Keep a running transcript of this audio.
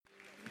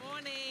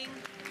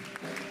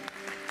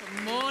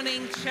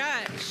morning,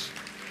 church.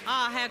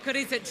 How good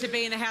is it to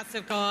be in the house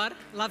of God?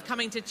 Love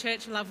coming to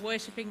church, love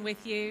worshipping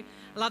with you.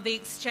 Love the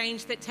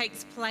exchange that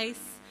takes place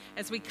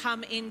as we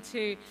come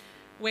into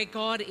where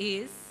God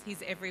is.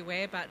 He's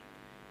everywhere, but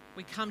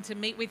we come to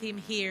meet with him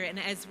here,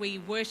 and as we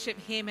worship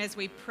him, as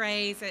we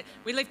praise,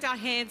 we lift our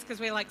hands because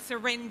we're like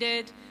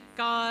surrendered.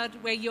 God,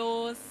 we're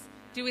yours.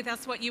 Do with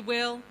us what you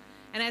will.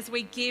 And as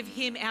we give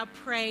him our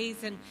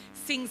praise and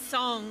sing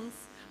songs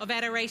of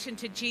adoration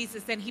to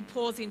Jesus, then he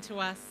pours into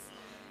us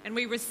and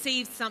we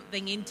receive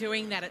something in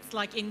doing that. It's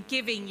like in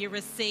giving, you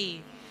receive.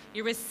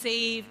 You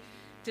receive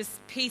just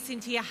peace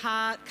into your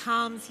heart,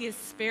 calms your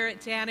spirit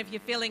down. If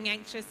you're feeling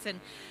anxious and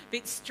a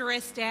bit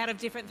stressed out of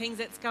different things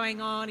that's going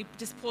on, he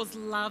just pours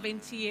love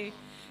into you.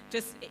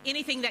 Just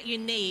anything that you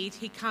need,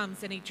 he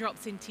comes and he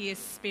drops into your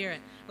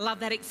spirit. Love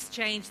that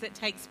exchange that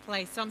takes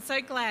place. So I'm so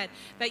glad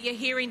that you're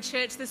here in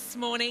church this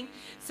morning.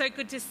 So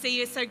good to see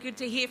you. So good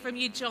to hear from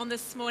you, John,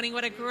 this morning.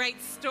 What a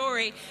great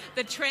story.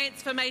 The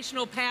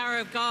transformational power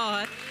of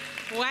God.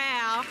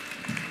 Wow.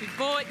 He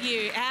brought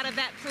you out of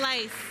that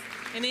place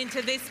and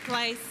into this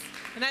place.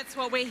 And that's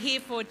what we're here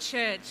for,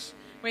 church.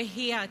 We're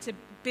here to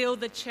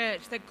build the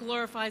church that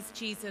glorifies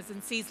Jesus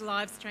and sees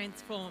lives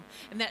transformed.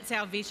 And that's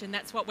our vision.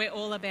 That's what we're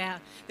all about.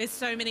 There's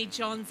so many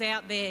Johns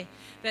out there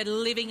that are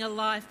living a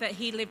life that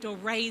he lived or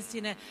raised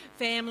in a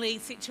family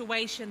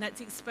situation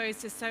that's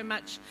exposed to so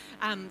much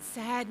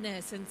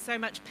sadness and so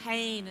much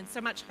pain and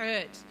so much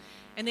hurt.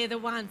 And they're the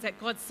ones that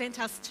God sent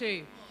us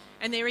to.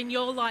 And they're in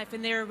your life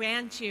and they're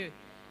around you.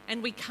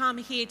 And we come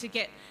here to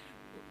get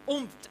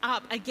oomphed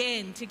up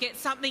again, to get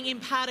something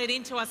imparted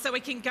into us so we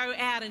can go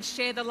out and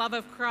share the love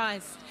of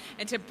Christ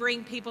and to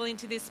bring people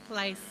into this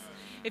place.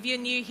 If you're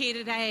new here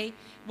today,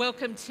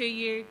 welcome to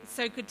you.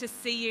 So good to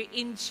see you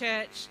in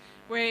church.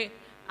 We're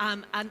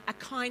a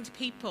kind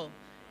people.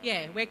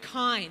 Yeah, we're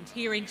kind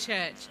here in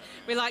church.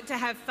 We like to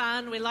have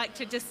fun. We like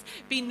to just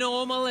be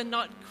normal and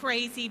not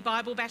crazy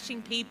Bible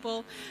bashing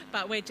people,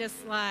 but we're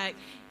just like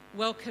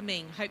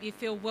welcoming. Hope you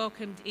feel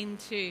welcomed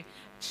into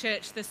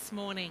church this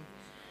morning.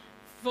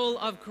 Full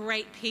of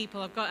great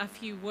people. I've got a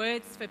few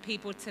words for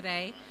people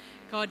today.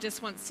 God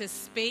just wants to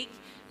speak.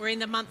 We're in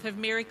the month of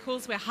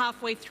miracles. We're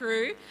halfway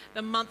through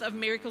the month of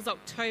miracles.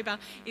 October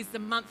is the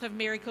month of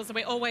miracles. And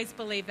we always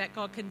believe that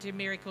God can do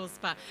miracles,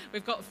 but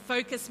we've got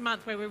Focus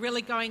Month where we're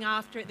really going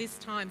after it this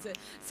time. So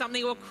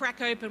something will crack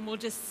open. We'll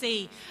just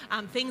see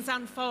things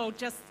unfold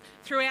just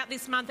throughout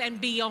this month and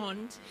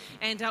beyond,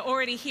 and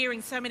already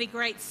hearing so many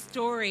great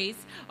stories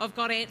of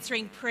God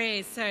answering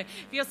prayers. So if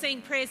you're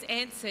seeing prayers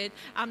answered,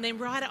 then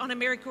write it on a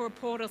miracle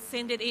report or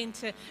send it in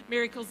to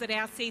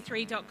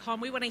miracles@rc3.com.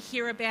 We want to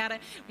hear about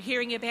it. We're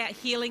hearing about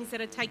healings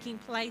that are taking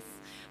place.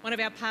 One of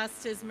our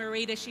pastors,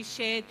 Marita, she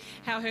shared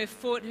how her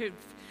foot,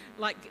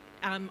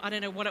 I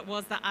don't know what it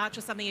was, the arch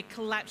or something had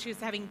collapsed. She was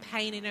having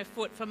pain in her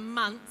foot for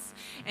months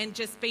and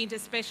just been to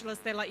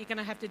specialists. They're like, you're going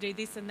to have to do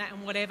this and that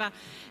and whatever.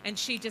 And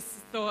she just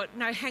thought,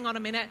 no, hang on a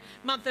minute.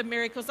 Month of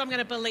miracles. I'm going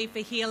to believe for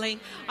healing.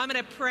 I'm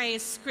going to pray a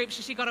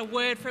scripture. She got a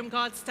word from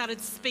God,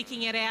 started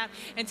speaking it out.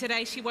 And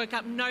today she woke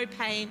up no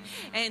pain.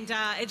 And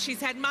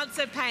she's had months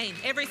of pain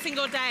every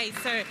single day.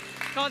 So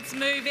God's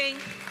moving.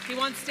 He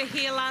wants to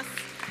heal us.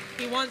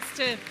 He wants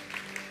to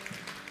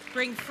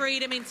bring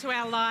freedom into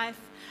our life.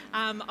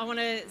 I want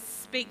to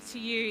speak to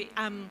you,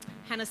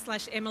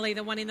 Hannah/Emily,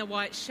 the one in the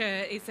white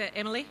shirt. Is it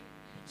Emily?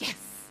 Yes,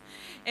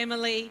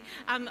 Emily.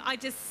 I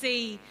just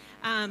see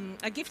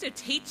a gift of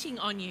teaching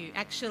on you,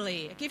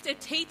 actually. A gift of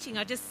teaching.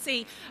 I just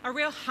see a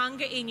real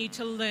hunger in you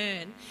to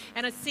learn.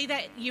 And I see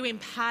that you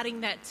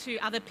imparting that to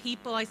other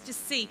people. I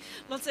just see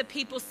lots of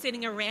people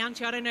sitting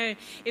around you. I don't know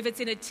if it's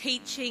in a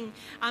teaching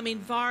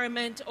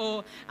environment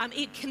or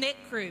a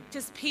connect group.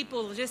 Just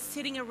people just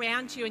sitting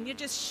around you and you're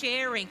just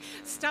sharing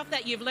stuff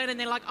that you've learned. And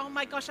they're like, oh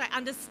my gosh, I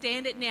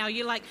understand it now.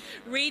 You're like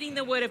reading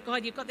the Word of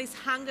God. You've got this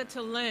hunger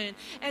to learn.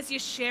 As you're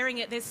sharing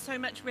it, there's so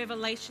much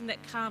revelation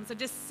that comes. I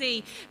just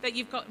see that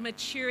you've got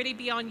maturity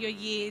beyond your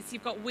years.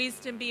 You've got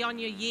wisdom beyond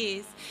your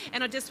years.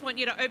 And I just want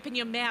you to open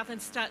your mouth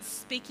and start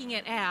speaking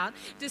it out.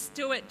 Just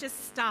do it.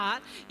 Just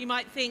start. You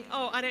might think,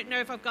 oh, I don't know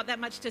if I've got that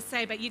much to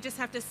say, but you just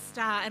have to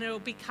start and it'll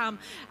become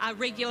a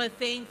regular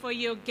thing for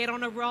you. Get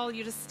on a roll.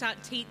 You just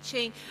start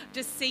teaching.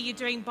 Just see you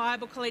doing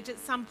Bible college at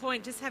some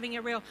point, just having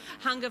a real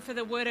hunger for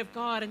the Word of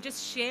God and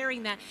just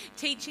sharing that,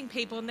 teaching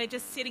people, and they're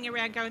just sitting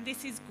around going,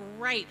 this is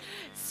great.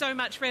 So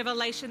much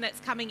revelation that's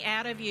coming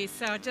out of you.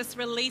 So I just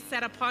release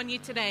that upon you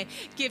today.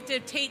 Gift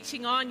of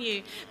teaching on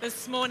you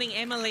this morning,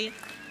 Emily.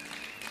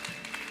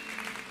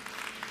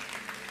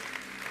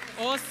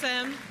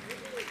 Awesome.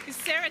 Is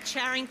Sarah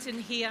Charrington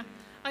here?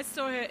 I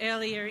saw her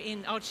earlier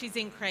she's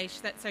in creche.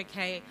 That's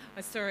okay.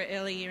 I saw her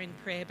earlier in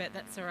prayer, but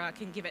that's all right. I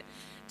can give it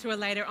to her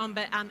later on.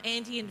 But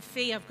Andy and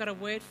Fee, I've got a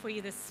word for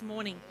you this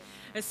morning.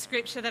 A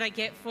scripture that I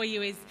get for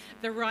you is,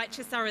 the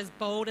righteous are as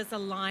bold as a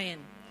lion.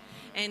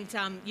 And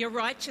you're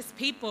righteous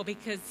people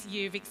because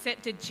you've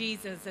accepted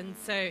Jesus. And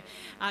so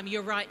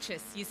you're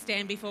righteous. You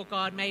stand before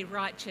God made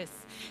righteous.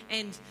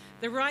 And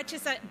the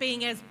righteous are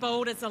being as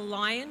bold as a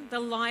lion. The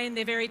lion,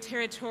 they're very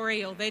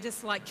territorial. They're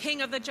just like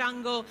king of the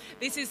jungle.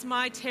 This is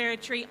my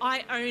territory.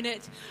 I own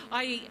it.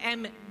 I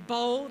am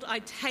bold. I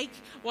take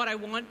what I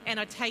want and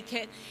I take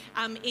it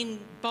in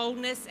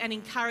boldness and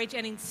in courage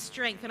and in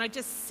strength. And I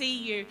just see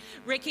you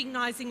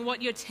recognizing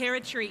what your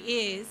territory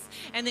is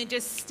and then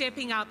just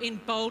stepping up in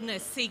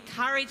boldness. See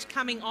courage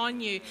coming on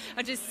you.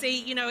 I just see,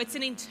 it's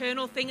an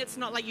internal thing. It's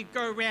not like you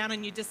go around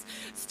and you just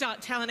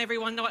start telling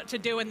everyone what to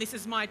do and this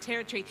is my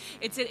territory.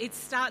 It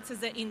starts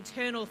as an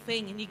internal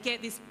thing and you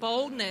get this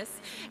boldness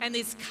and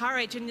this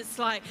courage and it's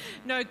like,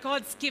 no,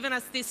 God's given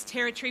us this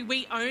territory.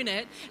 We own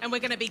it and we're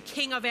going to be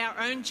king of our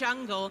own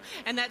jungle,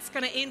 and that's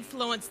going to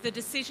influence the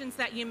decisions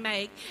that you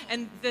make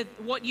and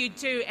what you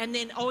do, and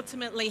then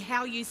ultimately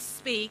how you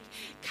speak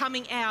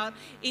coming out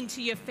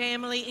into your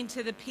family,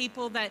 into the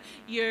people that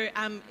you're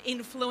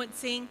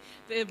influencing.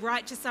 The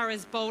righteous are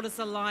as bold as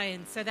a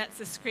lion. So that's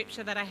the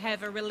scripture that I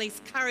have. I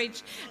release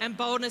courage and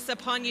boldness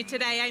upon you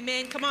today.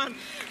 Amen. Come on,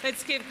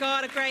 let's give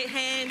God a great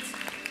hand.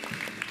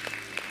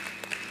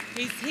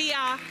 He's here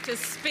to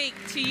speak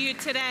to you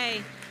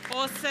today.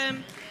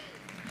 Awesome.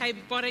 Hey,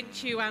 why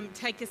don't you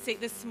take a seat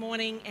this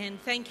morning,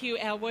 and thank you,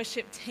 our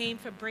worship team,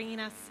 for bringing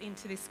us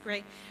into this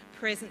great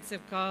presence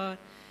of God.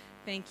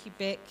 Thank you,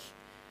 Beck,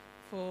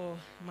 for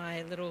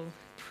my little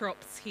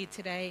props here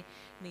today,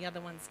 and the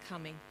other one's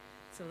coming.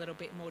 It's a little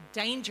bit more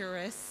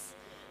dangerous.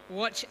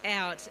 Watch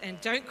out,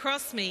 and don't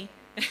cross me,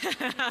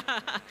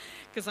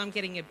 because I'm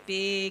getting a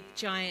big,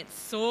 giant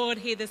sword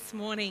here this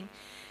morning.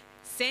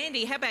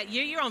 Sandy, how about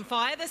you? You're on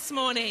fire this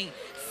morning.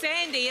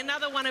 Sandy,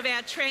 another one of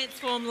our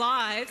Transform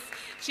Lives.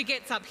 She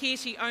gets up here,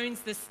 she owns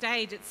the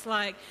stage. It's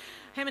like,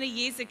 how many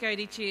years ago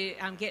did you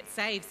get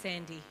saved,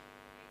 Sandy?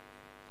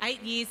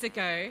 8 years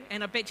ago,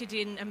 and I bet you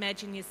didn't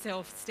imagine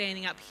yourself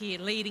standing up here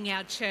leading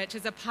our church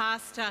as a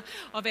pastor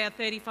of our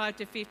 35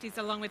 to 50s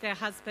along with our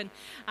husband,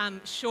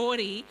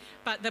 Shorty.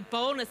 But the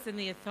boldness and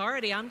the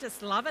authority, I'm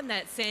just loving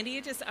that, Sandy.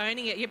 You're just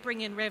owning it. You're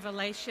bringing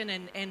revelation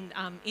and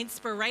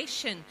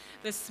inspiration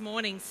this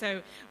morning.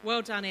 So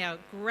well done, our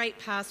great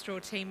pastoral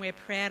team. We're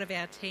proud of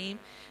our team.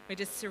 We're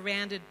just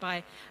surrounded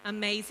by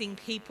amazing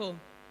people.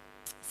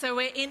 So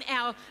we're in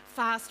our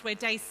fast, we're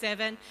day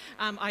 7.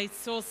 I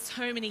saw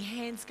so many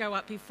hands go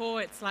up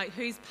before. It's like,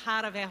 who's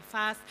part of our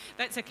fast?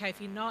 That's okay if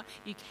you're not,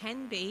 you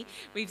can be.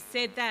 We've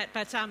said that,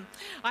 but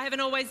I haven't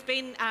always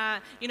been,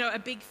 a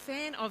big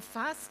fan of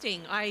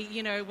fasting. I,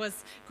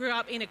 grew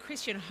up in a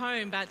Christian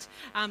home, but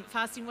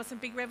fasting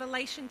wasn't a big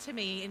revelation to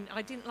me, and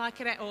I didn't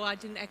like it at all. I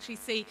didn't actually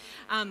see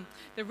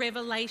the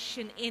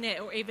revelation in it,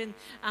 or even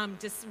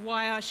just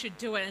why I should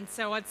do it. And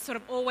so I'd sort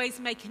of always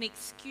make an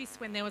excuse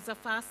when there was a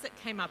fast that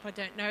came up. I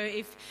don't know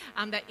if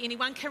that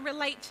anyone can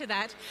relate to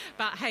that,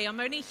 but hey, I'm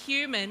only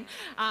human.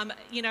 I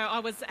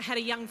had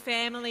a young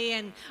family,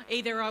 and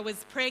either I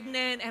was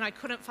pregnant and I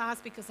couldn't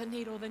fast because I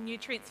need all the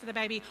nutrients for the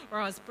baby, or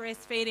I was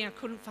breastfeeding, I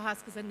couldn't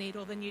fast because I need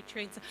all the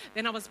nutrients.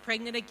 Then I was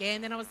pregnant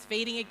again, then I was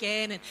feeding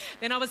again, and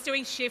then I was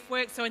doing shift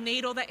work, so I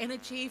need all the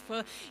energy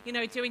for,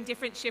 doing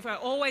different shift work.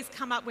 I always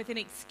come up with an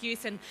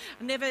excuse, and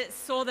I never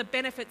saw the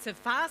benefits of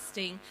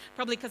fasting,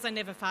 probably because I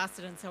never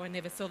fasted, and so I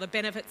never saw the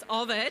benefits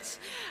of it.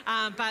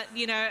 But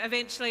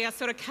eventually I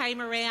sort of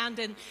came around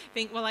and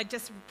think, well, I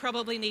just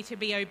probably need to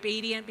be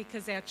obedient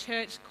because our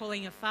church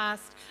calling a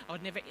fast, I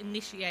would never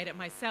initiate it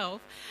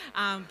myself,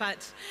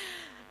 but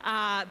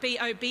be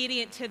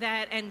obedient to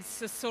that, and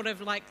sort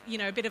of like,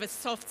 a bit of a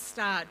soft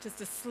start,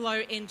 just a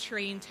slow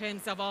entry in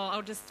terms of,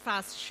 I'll just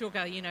fast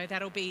sugar,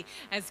 that'll be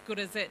as good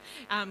as it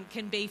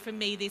can be for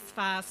me this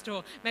fast,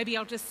 or maybe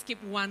I'll just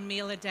skip one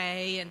meal a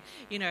day. And,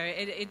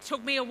 it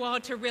took me a while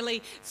to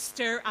really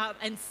stir up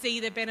and see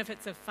the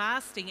benefits of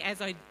fasting.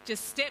 As I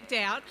just stepped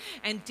out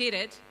and did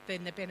it,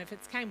 then the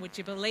benefits came. Would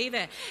you believe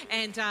it?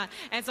 And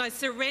as I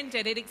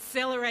surrendered, it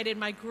accelerated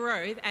my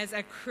growth as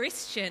a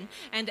Christian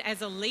and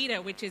as a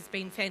leader, which has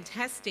been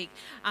fantastic.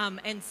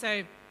 And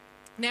so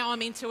now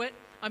I'm into it.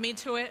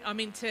 I'm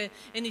into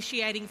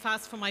initiating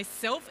fast for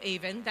myself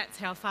even. That's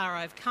how far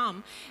I've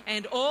come.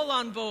 And all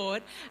on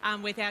board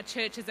with our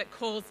church as it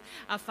calls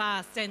a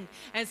fast. And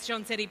as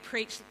John said, he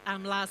preached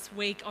last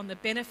week on the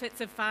benefits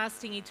of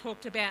fasting. He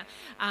talked about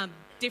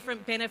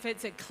different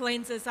benefits. It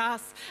cleanses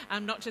us,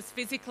 not just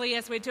physically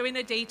as we're doing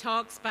the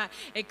detox, but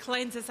it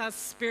cleanses us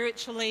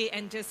spiritually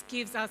and just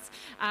gives us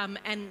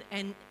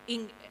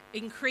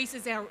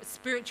increases our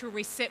spiritual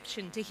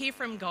reception to hear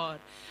from God.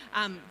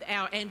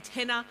 Our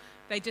antenna,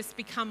 they just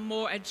become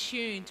more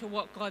attuned to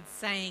what God's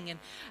saying. And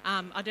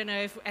I don't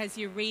know if as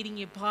you're reading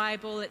your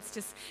Bible, it's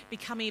just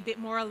becoming a bit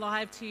more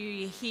alive to you.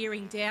 You're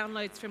hearing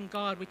downloads from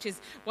God, which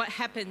is what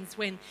happens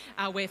when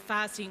we're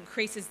fasting.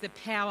 Increases the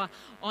power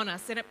on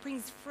us, and it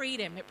brings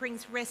freedom. It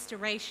brings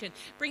restoration.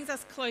 Brings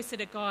us closer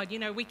to God.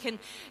 We can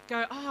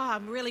go,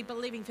 I'm really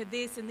believing for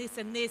this and this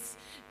and this,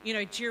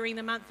 during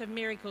the month of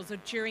miracles or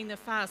during the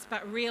fast,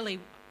 but really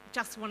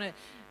just want to,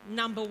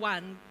 number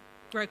one,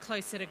 grow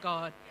closer to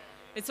God.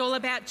 It's all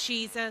about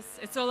Jesus.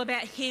 It's all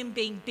about him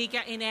being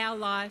bigger in our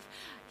life,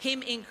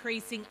 him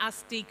increasing,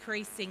 us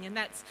decreasing, and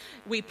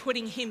we're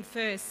putting him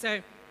first.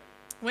 So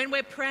when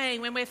we're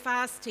praying, when we're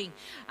fasting,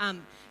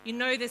 you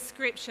know the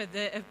scripture,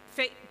 the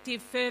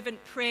effective,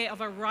 fervent prayer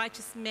of a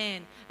righteous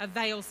man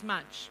avails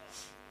much.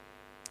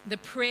 The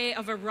prayer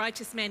of a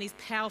righteous man is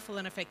powerful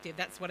and effective.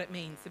 That's what it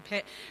means.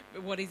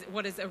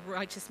 What does a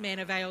righteous man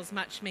avails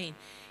much mean?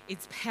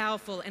 It's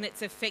powerful and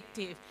it's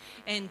effective.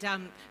 And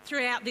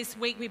throughout this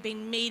week, we've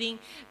been meeting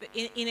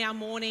in our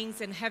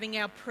mornings and having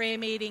our prayer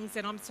meetings.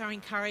 And I'm so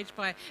encouraged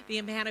by the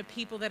amount of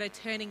people that are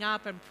turning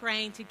up and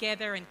praying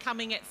together and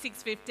coming at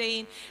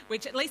 6:15,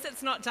 which at least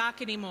it's not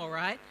dark anymore,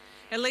 right?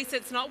 At least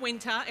it's not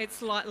winter.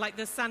 It's like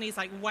the sun is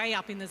like way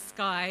up in the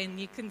sky, and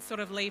you can sort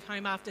of leave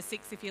home after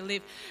 6 if you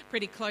live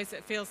pretty close.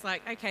 It feels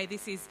like, okay,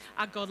 this is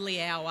a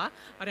godly hour.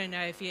 I don't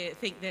know if you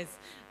think there's,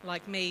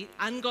 like me,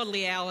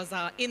 ungodly hours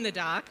are in the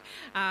dark,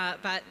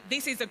 but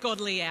this is a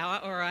godly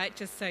hour, all right,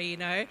 just so you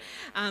know.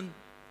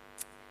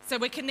 So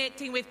we're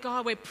connecting with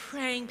God. We're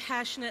praying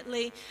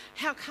passionately.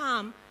 How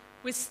come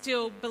we're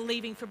still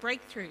believing for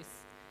breakthroughs?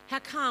 How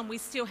come we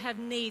still have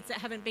needs that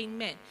haven't been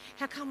met?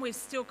 How come we've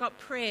still got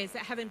prayers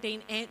that haven't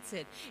been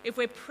answered? If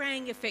we're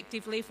praying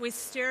effectively, if we're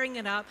stirring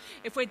it up,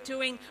 if we're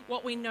doing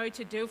what we know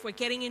to do, if we're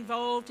getting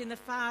involved in the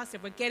fast,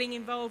 if we're getting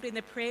involved in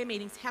the prayer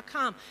meetings, how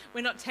come we're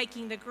not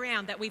taking the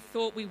ground that we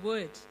thought we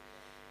would?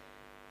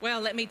 Well,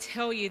 let me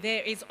tell you,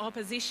 there is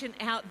opposition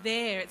out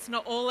there. It's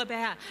not all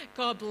about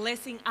God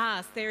blessing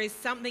us. There is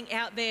something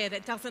out there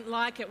that doesn't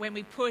like it when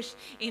we push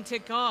into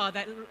God,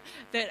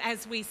 that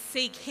as we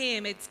seek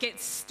him, it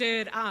gets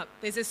stirred up.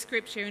 There's a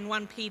scripture in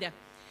 1 Peter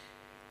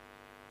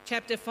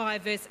chapter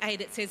 5, verse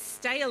 8. It says,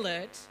 "Stay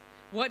alert,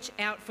 watch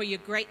out for your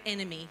great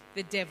enemy,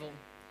 the devil.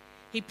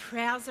 He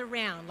prowls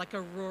around like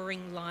a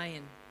roaring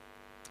lion."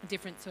 A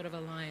different sort of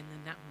a lion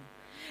than that one.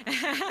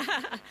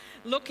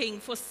 "Looking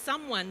for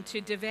someone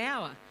to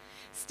devour.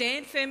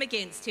 Stand firm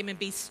against him and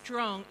be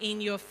strong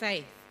in your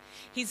faith."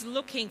 He's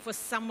looking for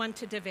someone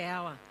to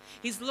devour.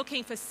 He's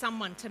looking for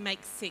someone to make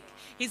sick.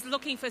 He's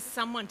looking for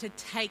someone to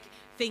take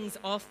things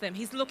off them.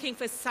 He's looking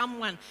for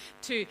someone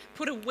to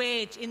put a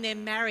wedge in their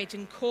marriage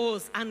and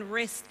cause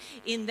unrest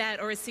in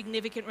that or a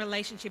significant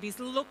relationship. He's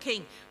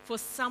looking for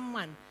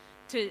someone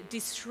to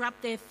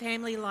disrupt their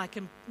family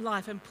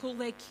life and pull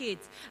their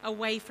kids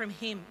away from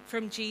him,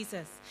 from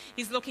Jesus.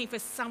 He's looking for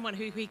someone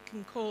who he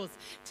can cause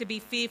to be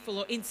fearful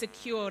or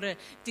insecure, or to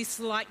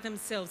dislike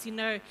themselves. You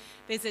know,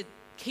 there's a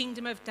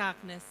kingdom of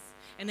darkness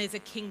and there's a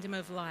kingdom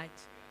of light.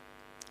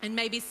 And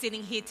maybe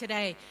sitting here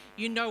today,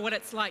 you know what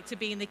it's like to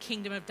be in the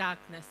kingdom of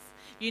darkness.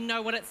 You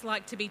know what it's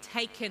like to be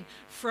taken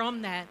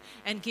from that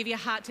and give your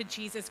heart to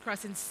Jesus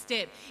Christ and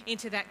step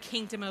into that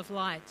kingdom of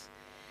light.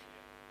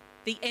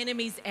 The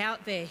enemy's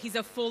out there. He's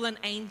a fallen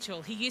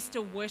angel. He used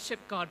to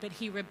worship God, but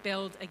he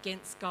rebelled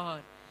against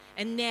God.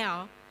 And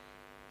now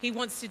he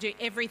wants to do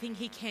everything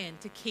he can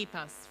to keep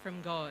us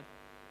from God.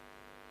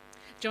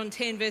 John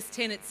 10, verse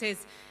 10, it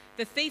says,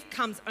 "The thief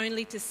comes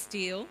only to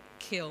steal,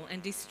 kill,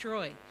 and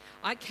destroy.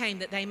 I came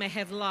that they may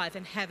have life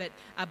and have it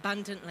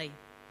abundantly."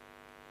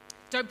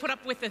 Don't put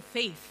up with a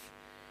thief.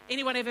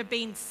 Anyone ever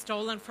been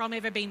stolen from,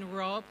 ever been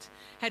robbed?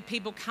 Had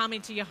people come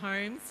into your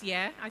homes?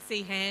 Yeah, I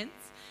see hands.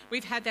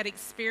 We've had that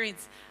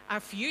experience a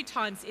few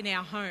times in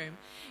our home.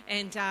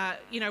 And,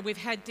 we've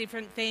had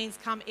different things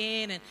come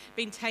in and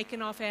been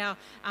taken off our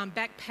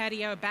back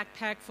patio. A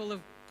backpack full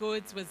of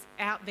goods was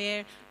out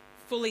there,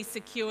 fully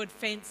secured,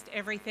 fenced,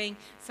 everything.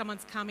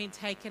 Someone's come in,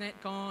 taken it,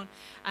 gone.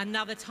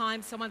 Another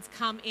time, someone's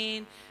come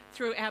in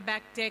through our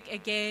back deck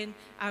again,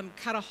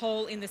 cut a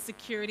hole in the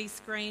security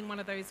screen, one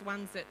of those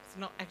ones that's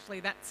not actually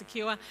that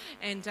secure,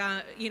 and,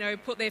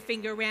 put their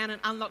finger around and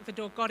unlocked the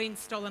door, got in,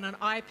 stolen an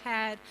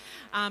iPad.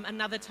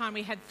 Another time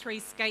we had 3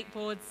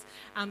 skateboards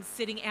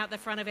sitting out the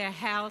front of our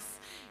house.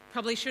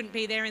 Probably shouldn't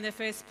be there in the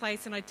first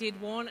place, and I did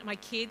warn my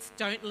kids,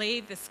 don't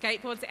leave the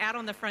skateboards out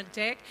on the front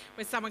deck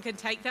where someone can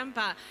take them,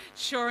 but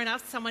sure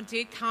enough, someone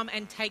did come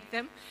and take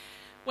them.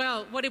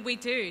 Well, what did we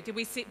do? Did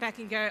we sit back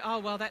and go, oh,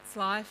 well, that's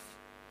life?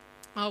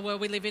 Oh, well,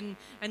 we live in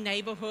a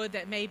neighbourhood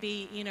that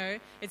maybe,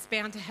 it's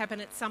bound to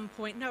happen at some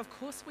point. No, of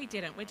course we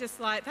didn't. We're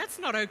just like, that's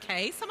not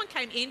okay. Someone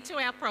came into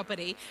our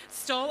property,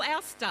 stole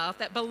our stuff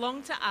that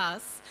belonged to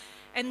us,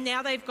 and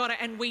now they've got it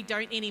and we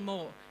don't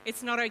anymore.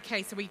 It's not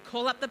okay. So we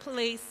call up the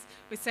police.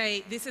 We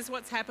say, this is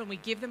what's happened. We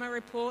give them a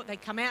report. They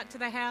come out to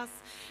the house.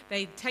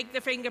 They take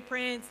the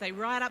fingerprints. They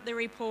write up the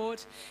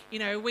report.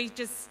 We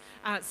just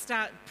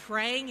start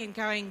praying and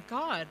going,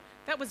 God,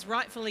 that was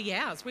rightfully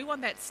ours. We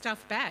want that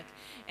stuff back.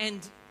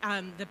 And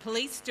the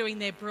police doing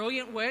their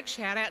brilliant work.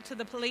 Shout out to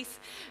the police,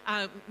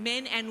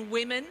 men and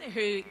women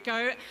who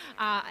go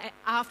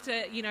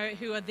after,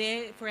 who are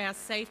there for our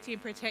safety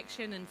and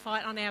protection and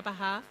fight on our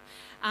behalf.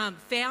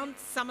 Found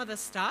some of the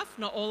stuff,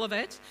 not all of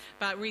it,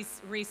 but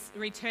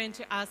returned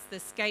to us the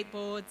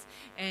skateboards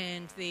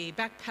and the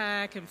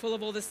backpack and full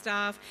of all the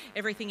stuff,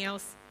 everything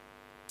else.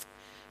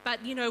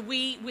 But,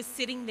 we were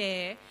sitting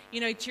there,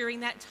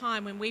 during that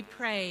time when we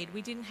prayed.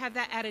 We didn't have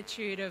that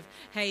attitude of,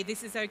 hey,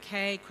 this is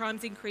okay,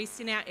 crime's increased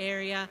in our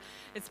area,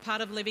 it's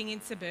part of living in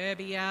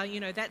suburbia,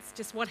 that's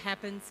just what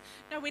happens.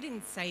 No, we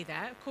didn't say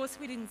that. Of course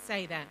we didn't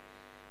say that.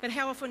 But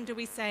how often do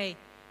we say,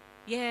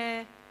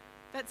 yeah,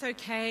 that's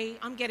okay,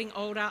 I'm getting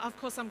older, of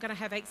course I'm going to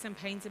have aches and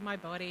pains in my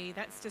body,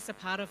 that's just a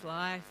part of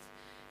life.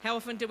 How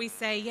often do we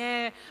say,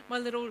 yeah, my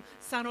little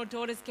son or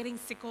daughter's getting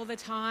sick all the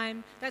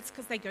time. That's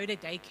because they go to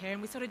daycare,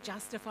 and we sort of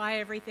justify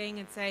everything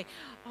and say,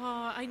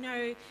 oh, I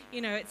know,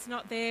 it's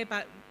not there.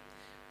 But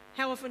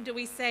how often do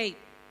we say,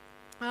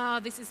 oh,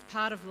 this is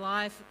part of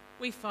life.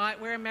 We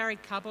fight. We're a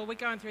married couple. We're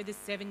going through this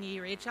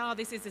 7-year itch. Oh,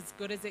 this is as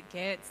good as it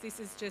gets. This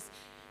is just,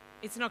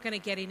 it's not going to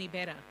get any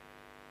better.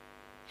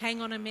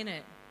 Hang on a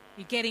minute.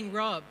 You're getting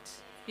robbed.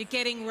 You're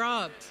getting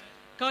robbed.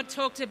 God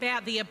talked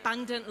about the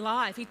abundant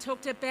life. He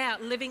talked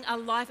about living a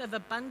life of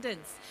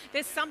abundance.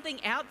 There's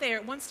something out there.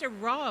 It wants to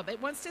rob.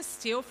 It wants to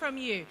steal from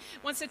you.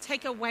 It wants to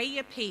take away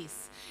your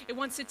peace. It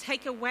wants to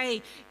take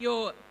away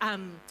your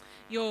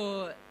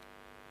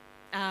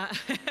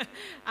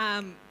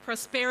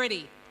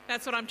prosperity.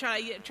 That's what I'm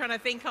trying to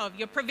think of.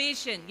 Your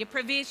provision.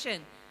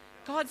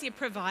 God's your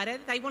provider.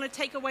 They want to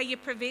take away your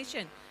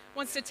provision.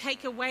 Wants to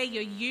take away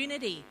your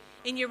unity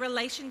in your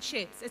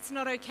relationships. It's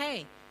not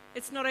okay.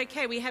 It's not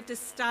okay. We have to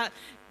start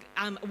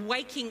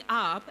waking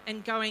up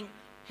and going,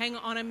 hang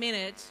on a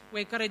minute,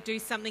 we've got to do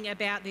something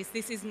about this.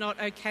 This is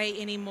not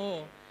okay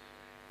anymore.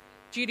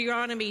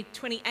 Deuteronomy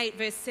 28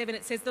 verse 7,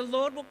 it says, the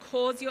Lord will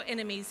cause your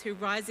enemies who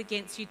rise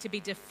against you to be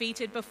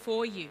defeated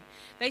before you.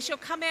 They shall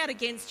come out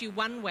against you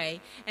one way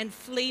and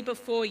flee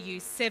before you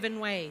 7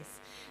 ways.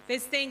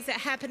 There's things that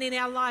happen in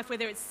our life,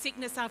 whether it's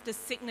sickness after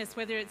sickness,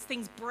 whether it's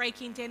things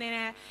breaking down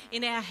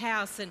in our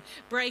house and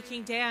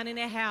breaking down in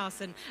our house,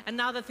 and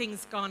another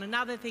thing's gone,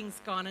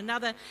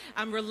 another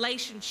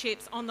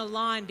relationships on the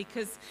line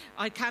because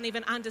I can't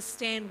even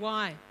understand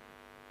why.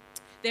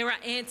 There are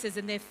answers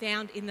and they're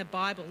found in the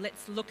Bible.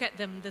 Let's look at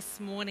them this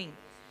morning.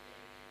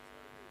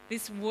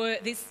 This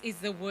is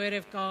the Word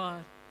of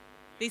God.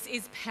 This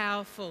is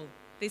powerful.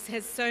 This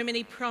has so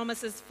many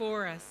promises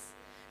for us.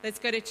 Let's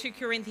go to 2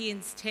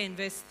 Corinthians 10,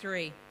 verse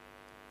 3.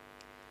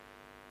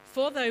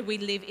 For though we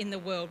live in the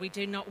world, we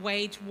do not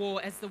wage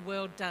war as the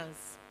world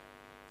does.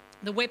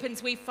 The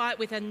weapons we fight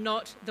with are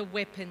not the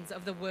weapons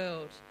of the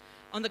world.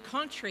 On the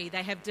contrary,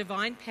 they have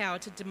divine power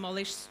to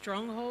demolish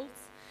strongholds.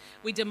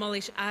 We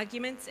demolish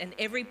arguments and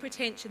every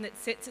pretension that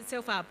sets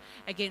itself up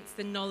against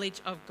the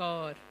knowledge of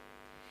God.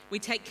 We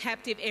take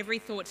captive every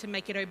thought to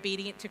make it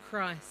obedient to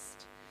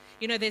Christ.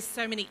 There's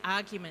so many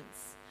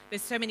arguments.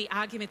 There's so many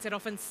arguments that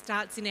often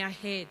starts in our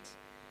head.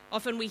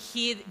 Often we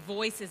hear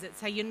voices that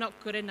say, you're not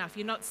good enough,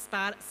 you're not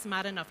smart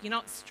enough, you're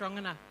not strong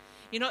enough,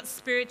 you're not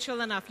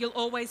spiritual enough. You'll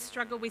always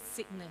struggle with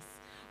sickness,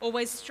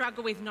 always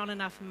struggle with not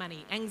enough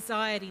money,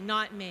 anxiety,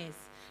 nightmares,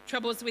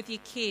 troubles with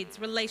your kids,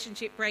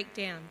 relationship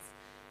breakdowns.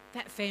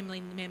 That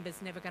family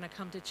member's never going to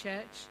come to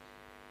church.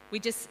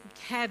 We just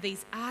have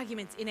these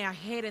arguments in our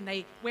head and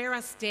they wear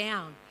us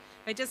down.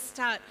 They just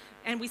start,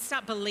 and we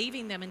start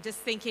believing them and just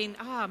thinking,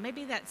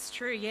 maybe that's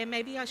true. Yeah,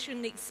 maybe I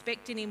shouldn't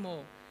expect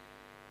anymore.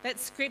 That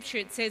scripture,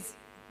 it says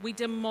we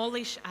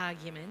demolish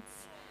arguments,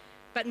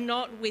 but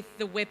not with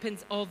the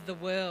weapons of the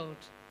world.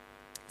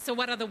 So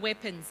what are the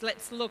weapons?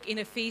 Let's look in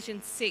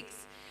Ephesians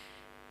 6,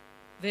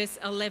 verse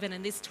 11.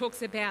 And this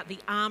talks about the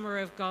armour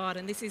of God.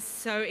 And this is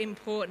so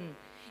important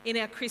in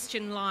our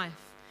Christian life,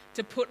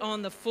 to put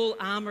on the full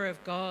armour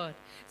of God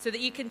so that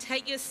you can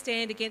take your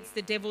stand against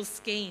the devil's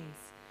schemes.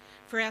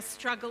 For our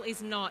struggle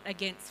is not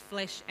against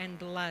flesh and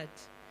blood,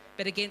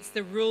 but against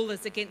the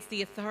rulers, against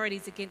the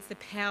authorities, against the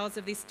powers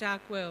of this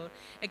dark world,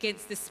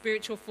 against the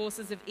spiritual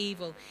forces of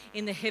evil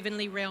in the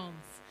heavenly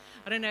realms.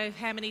 I don't know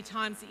how many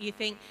times that you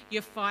think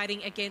you're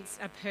fighting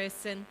against a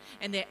person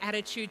and their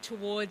attitude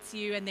towards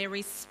you and their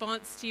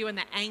response to you and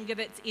the anger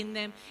that's in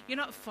them. You're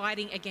not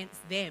fighting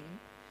against them.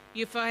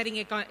 You're fighting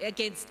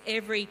against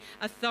every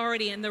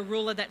authority and the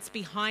ruler that's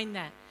behind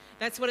that.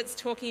 That's what it's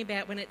talking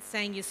about when it's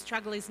saying your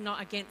struggle is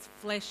not against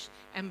flesh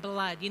and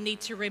blood. You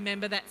need to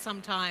remember that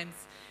sometimes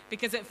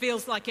because it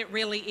feels like it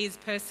really is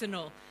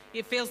personal.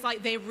 It feels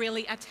like they're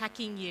really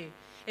attacking you.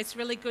 It's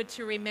really good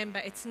to remember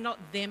it's not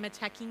them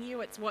attacking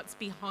you, it's what's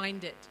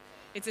behind it.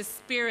 It's a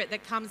spirit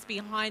that comes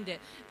behind it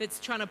that's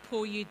trying to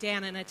pull you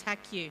down and attack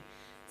you.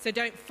 So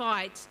don't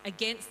fight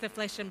against the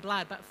flesh and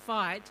blood, but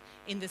fight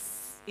in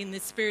the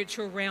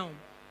spiritual realm.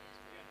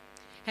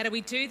 How do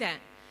we do that?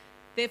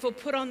 Therefore,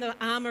 put on the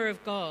armour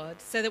of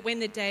God so that when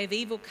the day of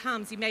evil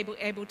comes, you may be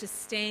able to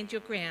stand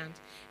your ground,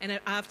 and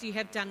after you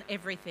have done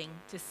everything,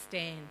 to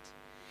stand.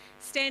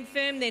 Stand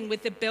firm then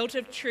with the belt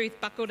of truth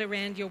buckled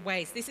around your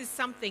waist. This is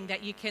something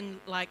that you can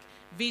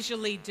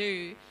visually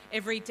do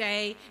every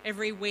day,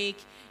 every week,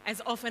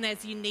 as often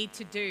as you need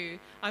to do.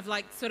 I've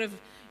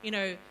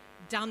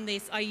done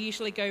this. I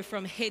usually go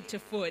from head to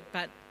foot,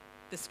 but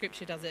the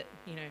scripture does it,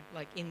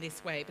 in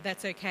this way, but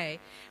that's okay.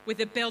 With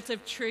a belt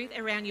of truth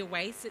around your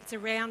waist, it's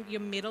around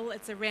your middle,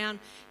 it's around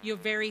your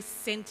very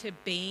center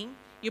being.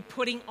 You're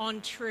putting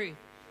on truth.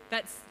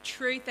 That's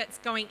truth that's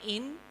going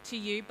in to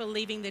you,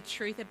 believing the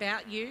truth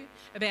about you,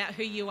 about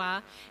who you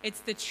are.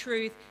 It's the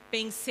truth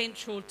being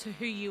central to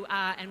who you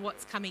are and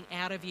what's coming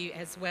out of you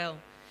as well.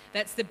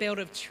 That's the belt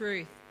of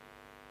truth.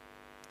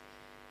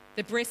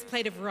 The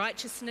breastplate of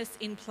righteousness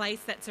in place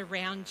that's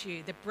around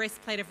you. The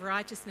breastplate of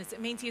righteousness, it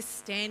means you're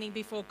standing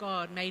before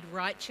God, made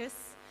righteous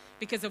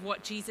because of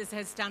what Jesus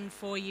has done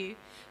for you.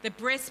 The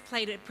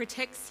breastplate, it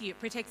protects you. It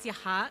protects your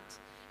heart.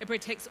 It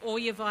protects all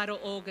your vital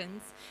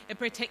organs. It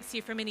protects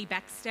you from any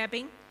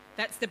backstabbing.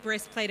 That's the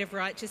breastplate of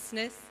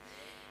righteousness.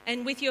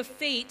 And with your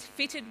feet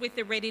fitted with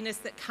the readiness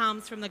that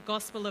comes from the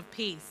gospel of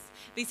peace.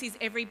 This is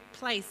every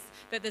place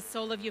that the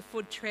sole of your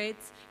foot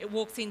treads. It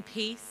walks in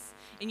peace.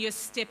 And you're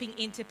stepping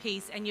into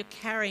peace and you're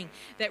carrying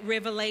that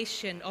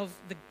revelation of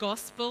the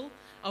gospel,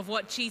 of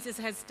what Jesus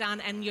has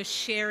done, and you're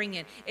sharing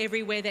it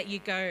everywhere that you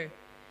go.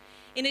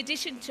 In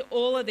addition to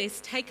all of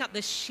this, take up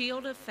the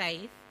shield of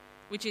faith,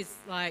 which is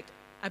like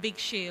a big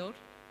shield.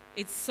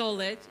 It's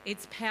solid,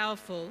 it's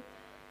powerful,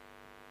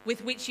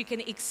 with which you can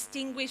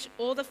extinguish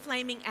all the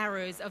flaming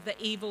arrows of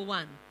the evil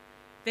one.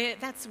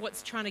 That's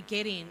what's trying to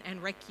get in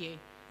and wreck you.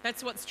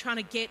 That's what's trying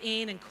to get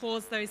in and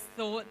cause those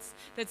thoughts.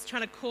 That's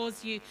trying to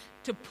cause you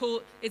to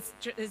pull. It's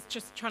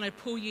just trying to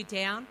pull you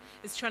down.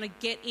 It's trying to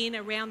get in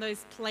around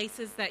those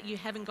places that you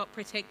haven't got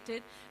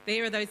protected.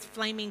 There are those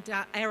flaming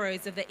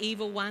arrows of the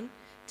evil one.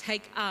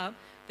 Take up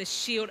the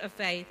shield of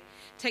faith.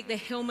 Take the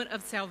helmet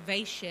of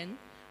salvation.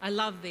 I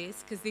love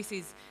this because this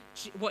is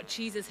what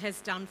Jesus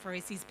has done for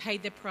us. He's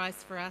paid the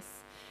price for us.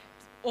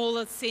 All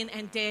of sin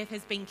and death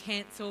has been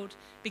cancelled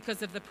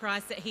because of the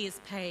price that he has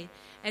paid.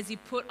 As you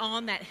put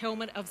on that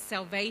helmet of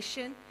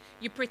salvation,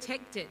 you're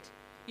protected.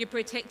 You're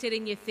protected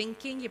in your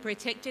thinking. You're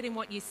protected in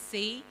what you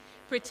see.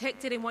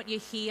 Protected in what you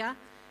hear.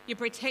 You're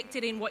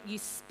protected in what you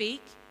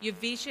speak, your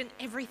vision,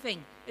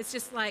 everything. It's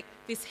just like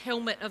this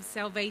helmet of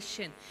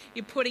salvation.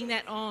 You're putting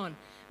that on.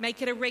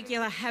 Make it a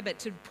regular habit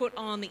to put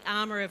on the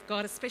armour of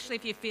God, especially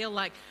if you feel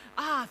like,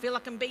 I feel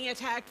like I'm being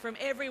attacked from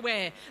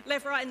everywhere.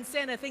 Left, right and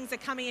centre, things are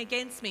coming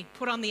against me.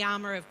 Put on the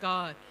armour of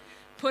God.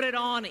 Put it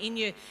on in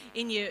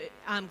your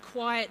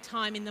quiet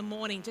time in the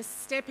morning.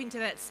 Just step into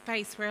that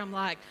space where I'm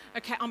like,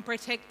 okay, I'm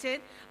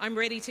protected. I'm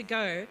ready to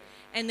go.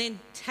 And then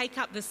take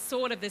up the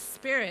sword of the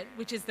Spirit,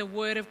 which is the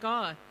Word of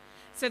God.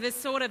 So the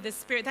sword of the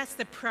Spirit, that's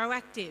the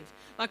proactive.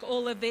 Like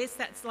all of this,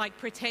 that's like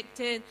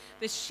protected.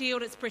 The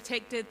shield, it's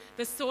protected.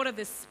 The sword of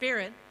the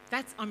Spirit,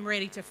 that's I'm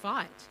ready to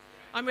fight.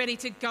 I'm ready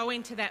to go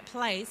into that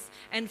place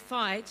and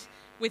fight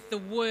with the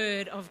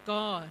Word of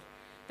God.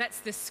 That's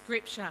the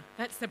scripture.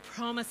 That's the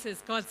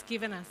promises God's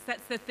given us.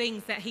 That's the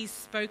things that he's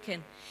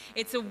spoken.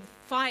 It's a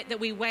fight that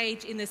we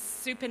wage in the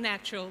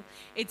supernatural.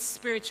 It's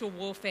spiritual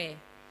warfare.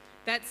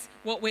 That's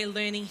what we're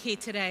learning here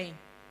today.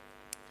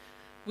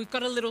 We've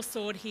got a little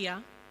sword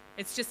here.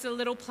 It's just a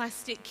little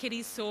plastic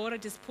kiddie sword. I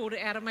just pulled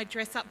it out of my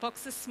dress-up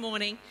box this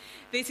morning.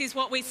 This is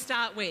what we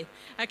start with.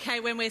 Okay,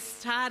 when we're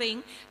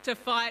starting to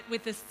fight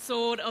with the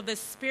sword of the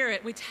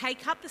Spirit, we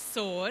take up the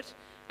sword.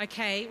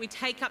 Okay, we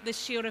take up the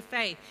shield of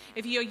faith.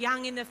 If you're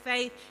young in the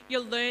faith,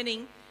 you're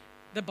learning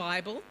the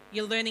Bible.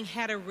 You're learning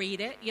how to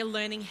read it. You're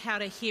learning how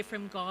to hear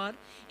from God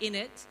in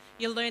it.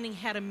 You're learning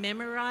how to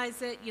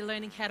memorize it. You're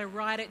learning how to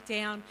write it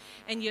down.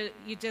 And you're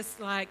just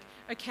like,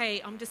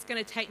 okay, I'm just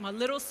going to take my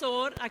little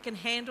sword. I can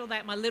handle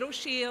that, my little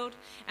shield,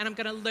 and I'm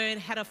going to learn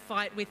how to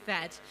fight with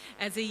that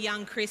as a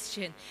young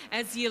Christian.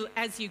 As you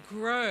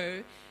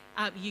grow,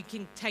 you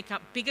can take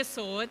up bigger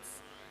swords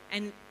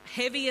and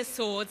heavier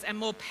swords and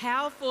more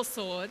powerful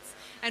swords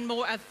and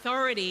more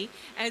authority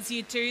as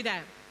you do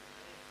that.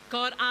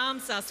 God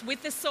arms us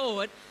with the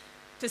sword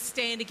to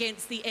stand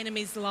against the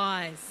enemy's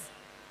lies.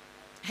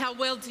 How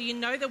well do you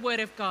know the Word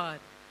of God?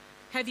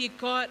 Have you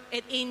got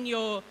it in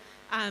your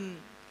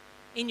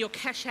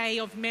cachet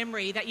of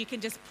memory that you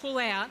can just pull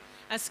out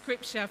a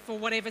scripture for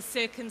whatever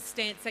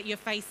circumstance that you're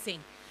facing?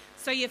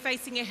 So you're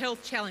facing a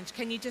health challenge.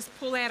 Can you just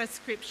pull out a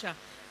scripture?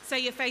 So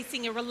you're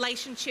facing a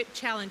relationship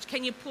challenge.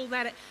 Can you pull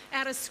that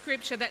out of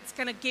scripture that's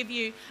going to give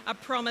you a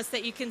promise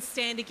that you can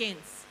stand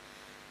against?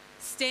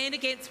 Stand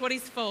against what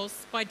is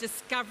false by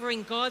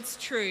discovering God's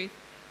truth.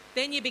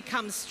 Then you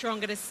become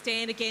stronger to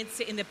stand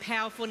against it in the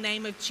powerful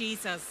name of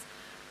Jesus.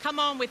 Come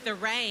on with the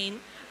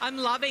rain. I'm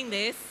loving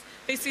this.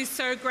 This is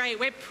so great.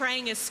 We're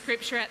praying a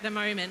scripture at the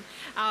moment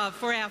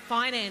for our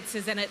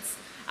finances, and it's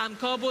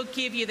God will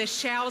give you the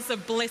showers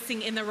of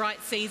blessing in the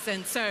right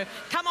season. So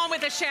come on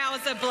with the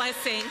showers of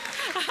blessing.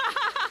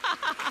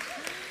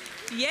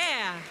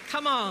 Yeah,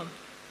 come on.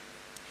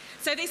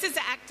 So this is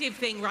the active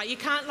thing, right? You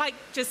can't like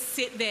just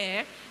sit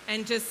there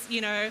and just,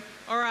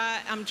 all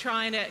right, I'm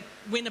trying to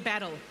win a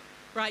battle,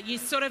 right? You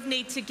sort of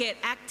need to get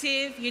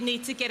active. You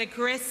need to get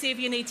aggressive.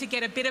 You need to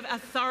get a bit of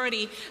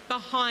authority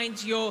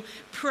behind your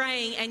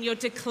praying and your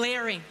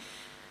declaring.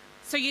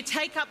 So you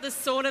take up the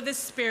sword of the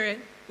Spirit,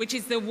 which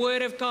is the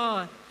Word of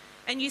God,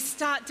 and you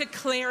start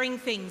declaring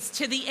things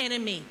to the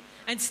enemy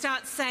and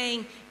start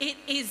saying, it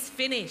is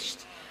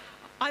finished.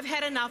 I've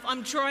had enough.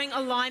 I'm drawing a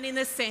line in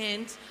the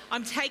sand.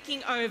 I'm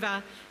taking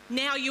over.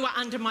 Now you are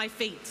under my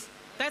feet.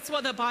 That's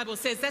what the Bible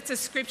says. That's a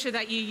scripture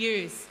that you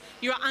use.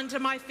 You are under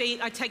my feet.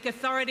 I take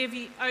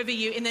authority over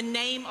you in the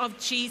name of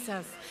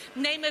Jesus. The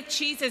name of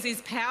Jesus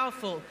is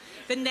powerful.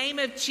 The name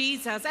of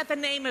Jesus, at the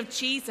name of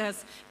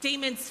Jesus,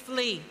 demons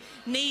flee,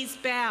 knees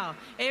bow,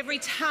 every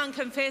tongue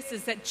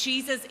confesses that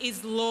Jesus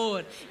is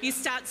Lord. You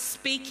start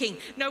speaking.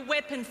 No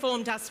weapon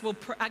formed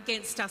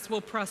against us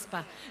will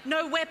prosper.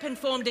 No weapon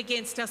formed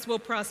against us will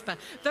prosper.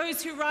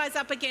 Those who rise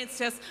up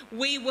against us,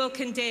 we will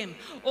condemn.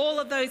 All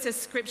of those are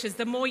scriptures.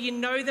 The more you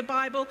know the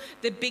Bible,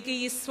 the bigger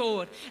your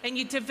sword. And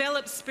you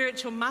develop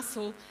spiritual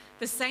muscle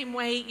the same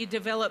way you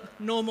develop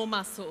normal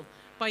muscle,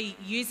 by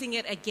using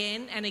it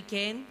again and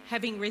again,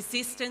 having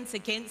resistance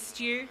against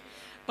you,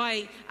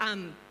 by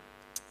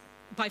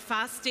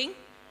fasting.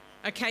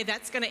 Okay,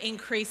 that's going to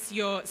increase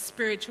your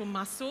spiritual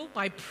muscle,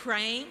 by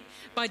praying,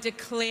 by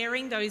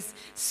declaring those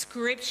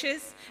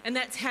scriptures, and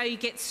that's how you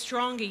get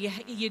stronger.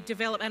 You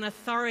develop an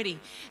authority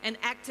and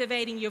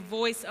activating your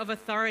voice of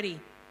authority.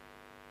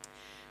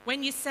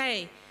 When you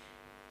say,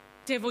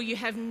 devil, you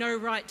have no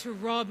right to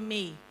rob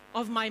me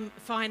of my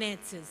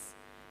finances.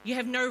 You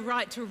have no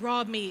right to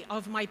rob me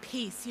of my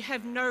peace. You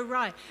have no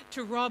right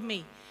to rob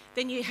me.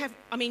 Then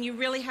you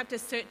really have to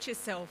search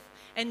yourself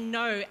and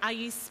know, are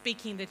you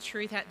speaking the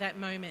truth at that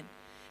moment?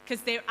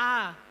 Because there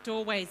are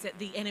doorways that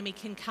the enemy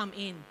can come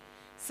in.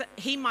 So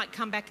he might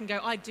come back and go,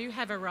 I do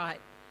have a right,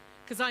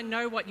 because I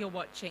know what you're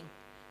watching,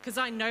 because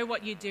I know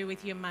what you do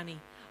with your money,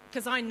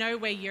 because I know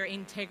where your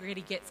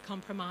integrity gets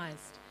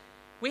compromised.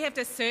 We have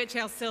to search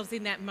ourselves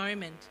in that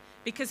moment,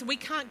 because we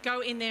can't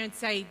go in there and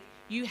say,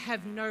 you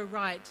have no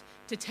right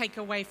to take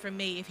away from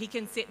me, if he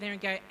can sit there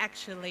and go,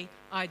 actually,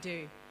 I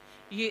do.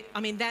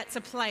 That's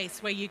a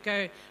place where you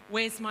go,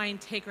 where's my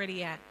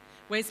integrity at?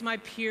 Where's my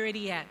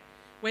purity at?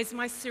 Where's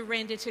my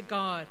surrender to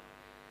God?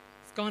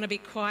 It's gone a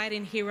bit quiet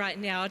in here right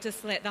now. I'll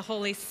just let the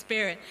Holy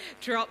Spirit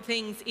drop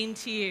things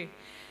into you.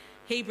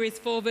 Hebrews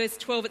 4 verse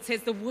 12, it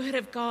says, the word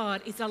of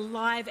God is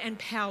alive and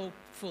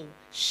powerful,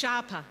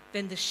 sharper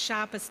than the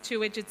sharpest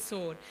two-edged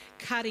sword,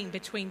 cutting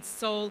between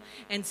soul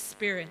and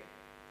spirit.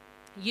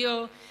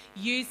 You're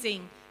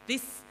using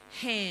this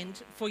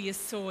hand for your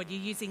sword.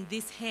 You're using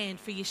this hand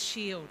for your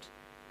shield.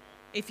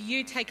 If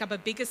you take up a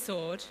bigger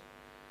sword,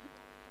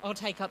 I'll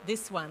take up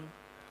this one.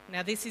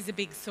 Now, this is a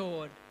big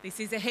sword. This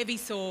is a heavy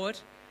sword.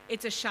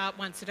 It's a sharp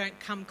one, so don't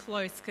come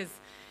close because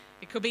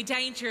it could be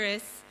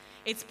dangerous.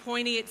 It's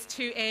pointy, it's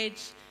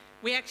two-edged.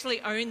 We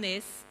actually own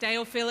this.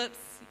 Dale Phillips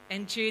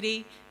and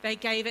Judy, they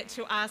gave it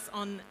to us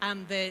on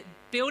the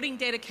building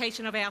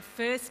dedication of our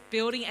first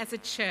building as a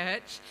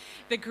church,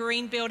 the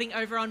green building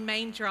over on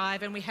Main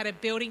Drive, and we had a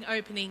building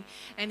opening,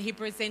 and he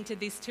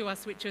presented this to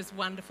us, which was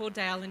wonderful,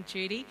 Dale and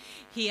Judy,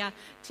 here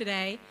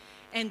today.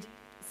 And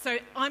so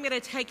I'm going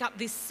to take up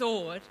this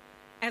sword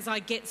as I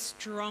get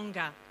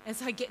stronger,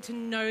 as I get to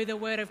know the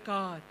Word of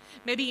God.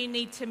 Maybe you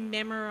need to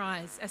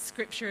memorize a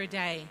scripture a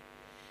day.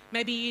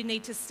 Maybe you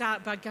need to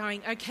start by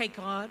going, okay,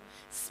 God,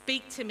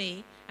 speak to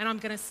me, and I'm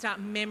going to start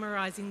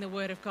memorizing the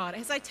Word of God.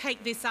 As I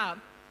take this up,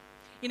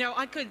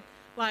 I could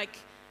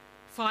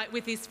fight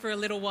with this for a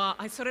little while.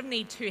 I sort of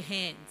need two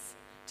hands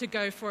to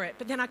go for it,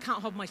 but then I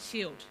can't hold my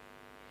shield,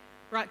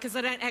 right? Because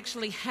I don't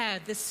actually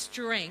have the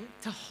strength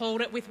to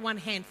hold it with one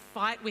hand,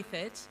 fight with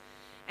it,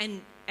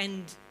 and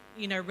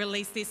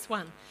release this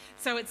one.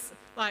 So it's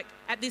like,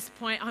 at this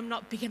point, I'm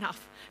not big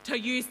enough to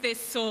use this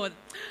sword.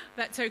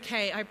 That's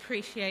okay. I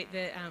appreciate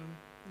the,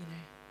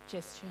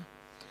 gesture.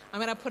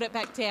 I'm going to put it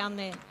back down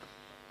there.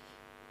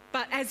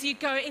 But as you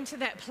go into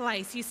that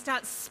place, you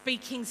start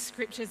speaking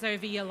scriptures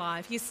over your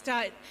life. You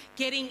start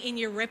getting in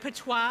your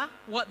repertoire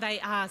what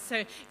they are. So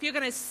if you're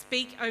going to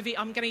speak over,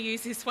 I'm going to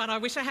use this one. I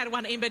wish I had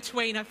one in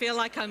between. I feel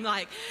like I'm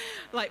like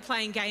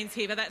playing games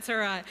here, but that's all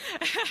right.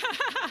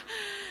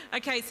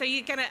 Okay, so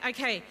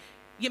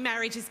your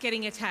marriage is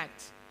getting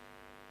attacked.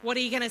 What are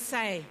you going to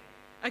say?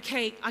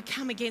 Okay, I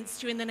come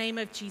against you in the name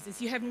of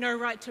Jesus. You have no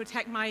right to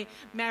attack my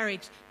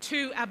marriage.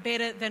 Two are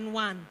better than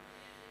one.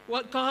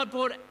 What God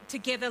brought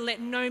together, let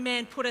no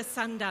man put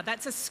asunder.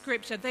 That's a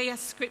scripture. They are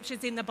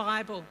scriptures in the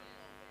Bible.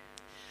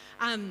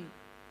 I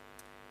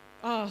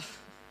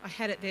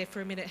had it there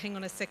for a minute. Hang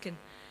on a second.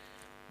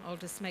 I'll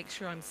just make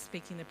sure I'm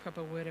speaking the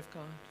proper word of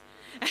God.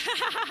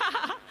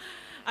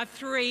 A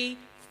three-stranded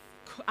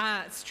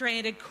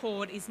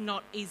cord is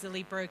not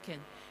easily broken.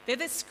 They're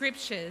the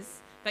scriptures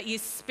that you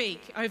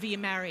speak over your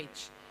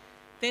marriage.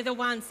 They're the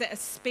ones that I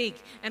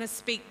speak, and I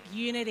speak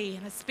unity,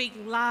 and I speak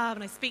love,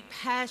 and I speak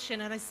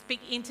passion, and I speak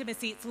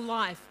intimacy. It's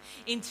life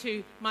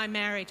into my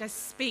marriage. I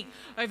speak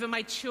over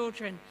my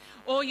children.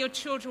 All your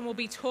children will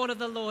be taught of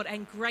the Lord,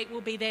 and great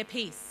will be their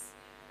peace.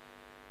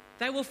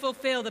 They will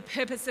fulfill the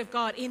purpose of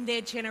God in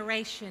their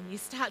generation. You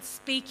start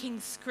speaking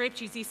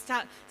scriptures. You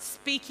start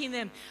speaking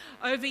them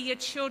over your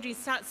children. You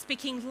start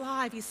speaking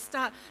live. You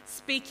start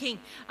speaking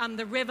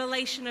the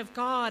revelation of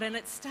God, and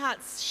it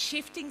starts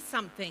shifting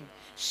something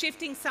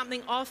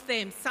off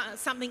them,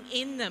 something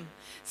in them.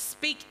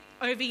 Speak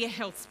over your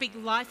health. Speak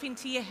life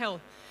into your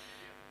health.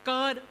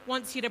 God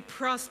wants you to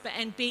prosper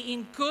and be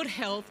in good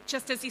health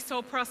just as He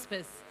saw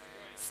prospers.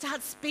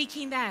 Start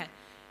speaking that.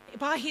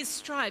 By His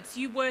stripes,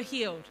 you were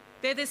healed.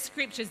 They're the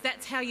scriptures.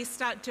 That's how you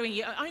start doing it.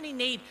 You only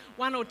need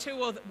one or two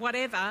or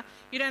whatever.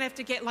 You don't have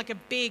to get like a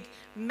big,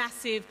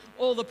 massive,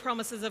 all the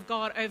promises of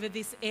God over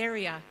this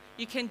area.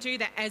 You can do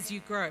that as you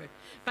grow.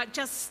 But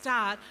just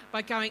start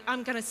by going,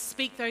 I'm going to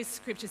speak those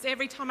scriptures.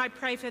 Every time I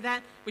pray for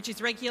that, which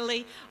is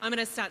regularly, I'm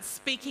going to start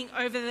speaking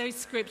over those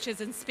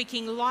scriptures and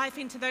speaking life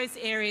into those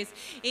areas,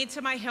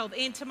 into my health,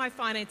 into my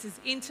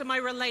finances, into my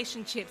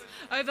relationships,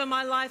 over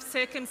my life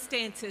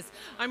circumstances.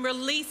 I'm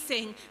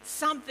releasing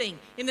something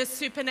in the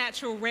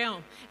supernatural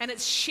realm, and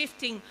it's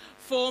shifting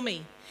for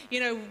me.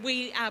 You know,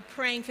 we are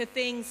praying for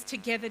things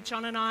together,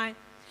 John and I.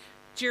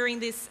 During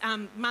this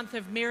month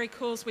of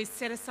miracles, we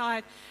set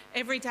aside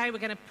every day we're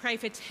going to pray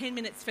for 10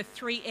 minutes for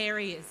 3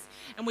 areas.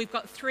 And we've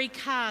got 3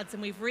 cards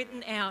and we've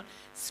written out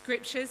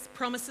scriptures,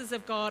 promises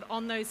of God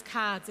on those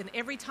cards. And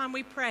every time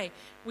we pray,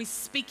 we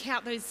speak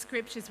out those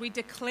scriptures. We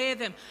declare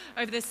them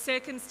over the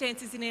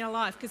circumstances in our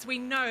life because we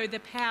know the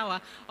power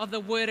of the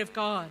Word of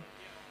God.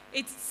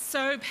 It's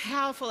so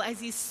powerful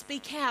as you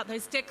speak out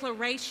those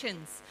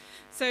declarations.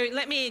 So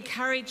let me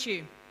encourage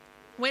you.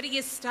 Where do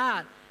you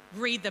start?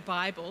 Read the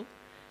Bible.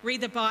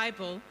 Read the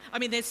Bible. I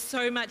mean, there's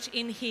so much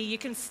in here. You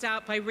can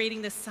start by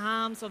reading the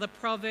Psalms or the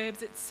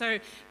Proverbs. They're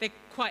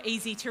quite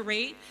easy to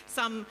read.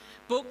 Some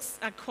books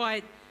are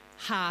quite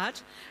hard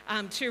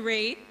to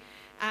read.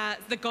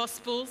 The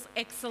Gospels,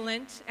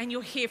 excellent. And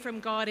you'll hear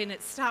from God in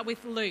it. Start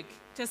with Luke.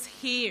 Just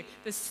hear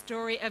the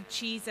story of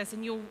Jesus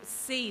and you'll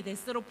see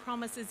there's little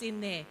promises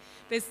in there.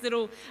 There's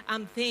little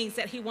things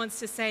that he wants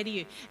to say to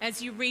you. As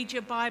you read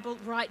your Bible,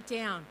 write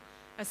down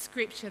a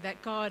scripture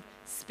that God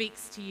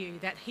speaks to you,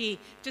 that he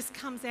just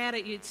comes out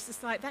at you. It's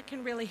just like, that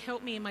can really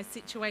help me in my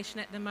situation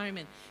at the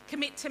moment.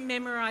 Commit to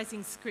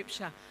memorizing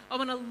scripture. I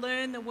want to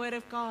learn the Word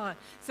of God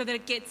so that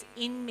it gets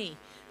in me,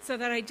 so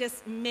that I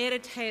just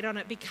meditate on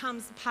it,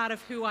 becomes part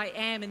of who I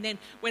am. And then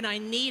when I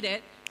need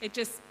it, it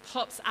just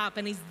pops up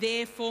and is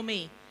there for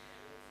me.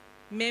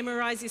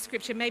 Memorize your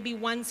scripture, maybe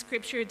one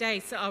scripture a day.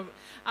 So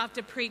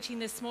after preaching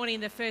this morning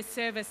in the first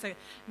service, a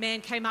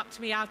man came up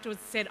to me afterwards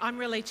and said, I'm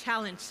really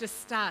challenged to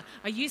start.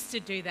 I used to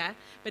do that,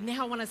 but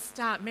now I want to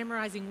start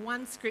memorizing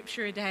one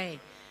scripture a day.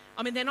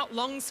 I mean, they're not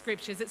long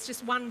scriptures. It's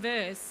just one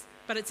verse,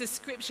 but it's a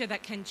scripture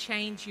that can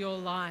change your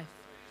life.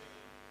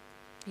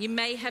 You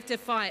may have to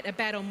fight a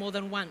battle more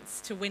than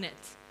once to win it.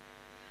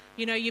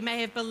 You know, you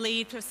may have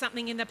believed for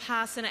something in the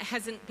past and it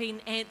hasn't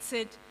been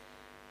answered.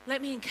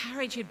 Let me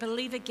encourage you,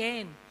 believe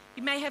again.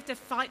 You may have to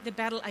fight the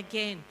battle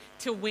again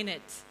to win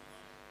it.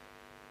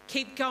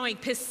 Keep going.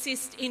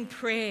 Persist in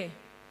prayer.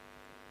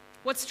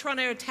 What's trying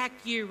to attack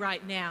you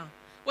right now?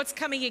 What's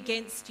coming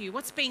against you?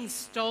 What's being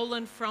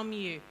stolen from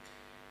you?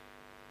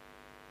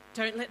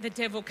 Don't let the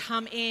devil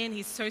come in.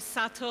 He's so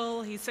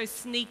subtle. He's so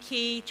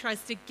sneaky.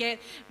 Tries to get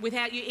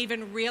without you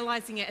even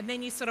realizing it. And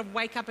then you sort of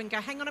wake up and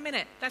go, hang on a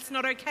minute. That's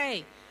not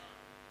okay.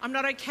 I'm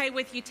not okay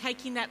with you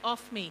taking that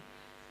off me.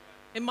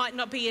 It might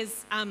not be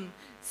as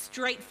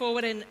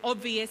straightforward and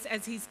obvious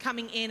as he's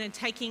coming in and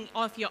taking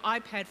off your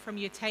iPad from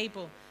your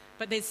table.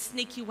 But there's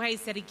sneaky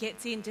ways that he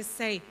gets in to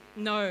say,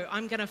 no,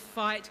 I'm going to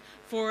fight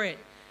for it.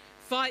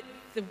 Fight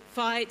the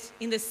fight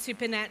in the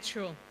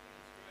supernatural.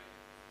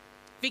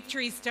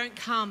 Victories don't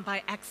come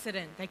by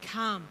accident. They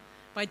come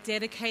by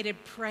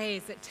dedicated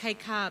prayers that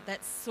take up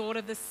that sword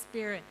of the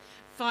Spirit.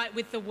 Fight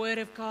with the Word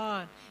of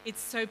God.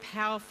 It's so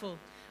powerful.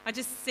 I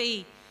just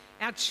see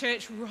our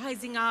church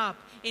rising up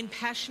in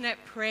passionate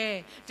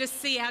prayer.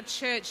 Just see our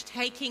church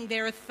taking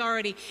their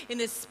authority in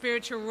the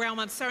spiritual realm.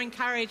 I'm so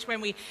encouraged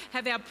when we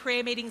have our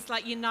prayer meetings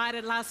like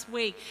United last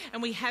week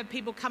and we have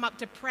people come up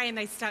to pray and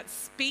they start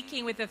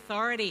speaking with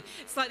authority.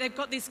 It's like they've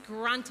got this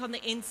grunt on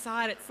the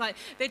inside. It's like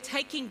they're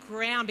taking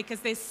ground because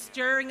they're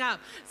stirring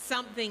up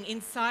something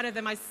inside of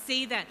them. I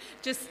see that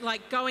just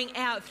like going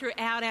out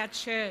throughout our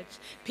church.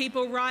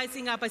 People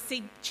rising up. I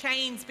see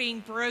chains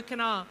being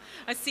broken off.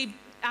 I see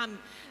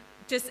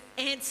just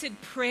answered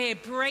prayer,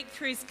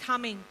 breakthroughs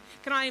coming.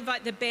 Can I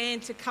invite the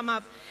band to come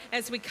up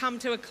as we come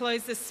to a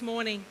close this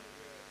morning?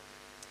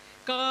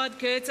 God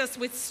girds us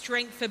with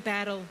strength for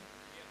battle.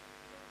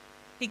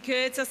 He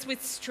girds us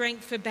with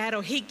strength for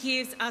battle. He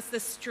gives us the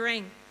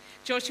strength.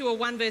 Joshua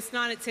 1 verse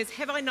 9, it says,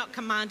 have I not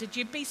commanded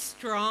you, be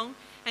strong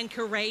and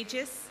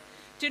courageous?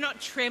 Do not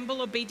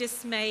tremble or be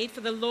dismayed,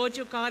 for the Lord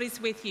your God is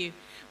with you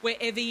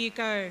wherever you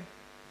go.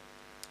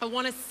 I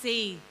want to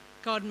see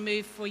God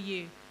move for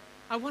you.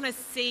 I want to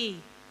see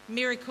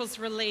miracles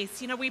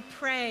released. You know, we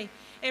pray,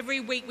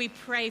 every week we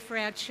pray for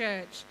our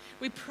church.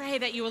 We pray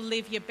that you will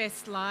live your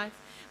best life.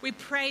 We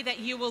pray that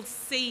you will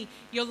see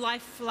your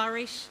life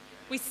flourish.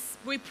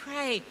 We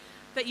pray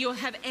that you'll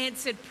have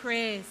answered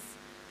prayers,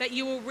 that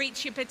you will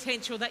reach your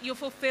potential, that you'll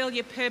fulfill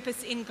your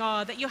purpose in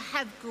God, that you'll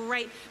have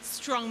great,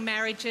 strong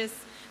marriages,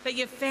 that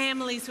your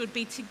families would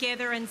be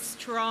together and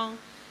strong,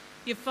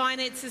 your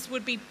finances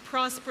would be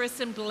prosperous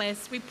and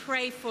blessed. We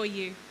pray for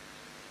you.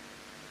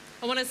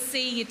 I want to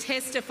see you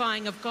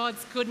testifying of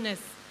God's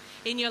goodness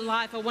in your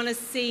life. I want to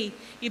see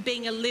you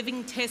being a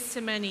living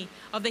testimony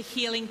of the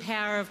healing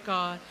power of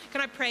God. Can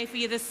I pray for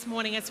you this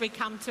morning as we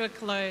come to a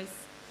close?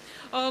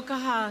 Oh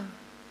God,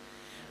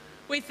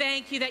 We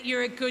thank you that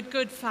you're a good,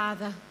 good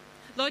Father.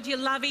 Lord, you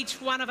love each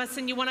one of us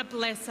and you want to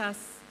bless us.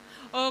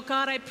 Oh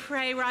God, I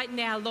pray right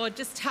now, Lord,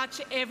 just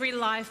touch every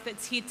life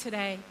that's here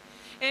today.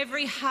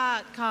 Every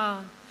heart,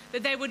 God,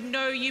 that they would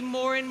know you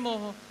more and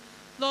more.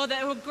 Lord,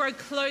 that they would grow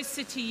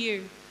closer to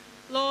you,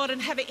 Lord,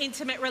 and have an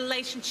intimate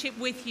relationship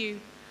with you.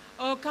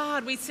 Oh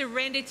God, we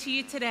surrender to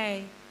you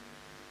today.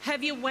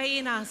 Have your way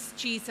in us,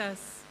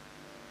 Jesus.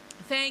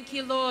 Thank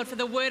you, Lord, for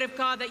the word of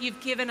God that you've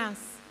given us.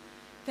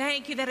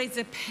 Thank you that it's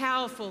a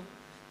powerful,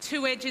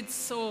 two-edged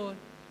sword.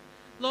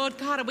 Lord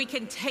God, we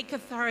can take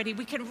authority.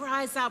 We can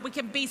rise up. We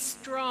can be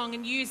strong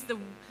and use the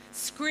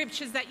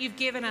scriptures that you've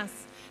given us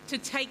to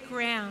take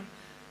ground.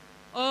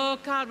 Oh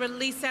God,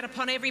 release that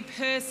upon every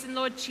person,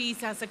 Lord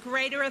Jesus, a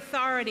greater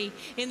authority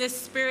in the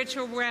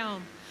spiritual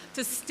realm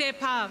to step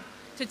up,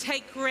 to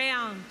take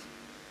ground,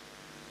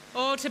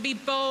 or to be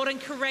bold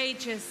and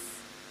courageous.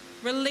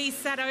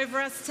 Release that over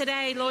us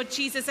today, Lord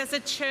Jesus. As a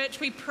church,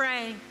 we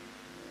pray.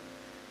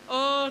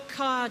 Oh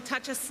God,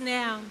 touch us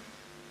now.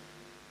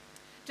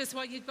 Just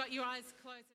while you've got your eyes closed.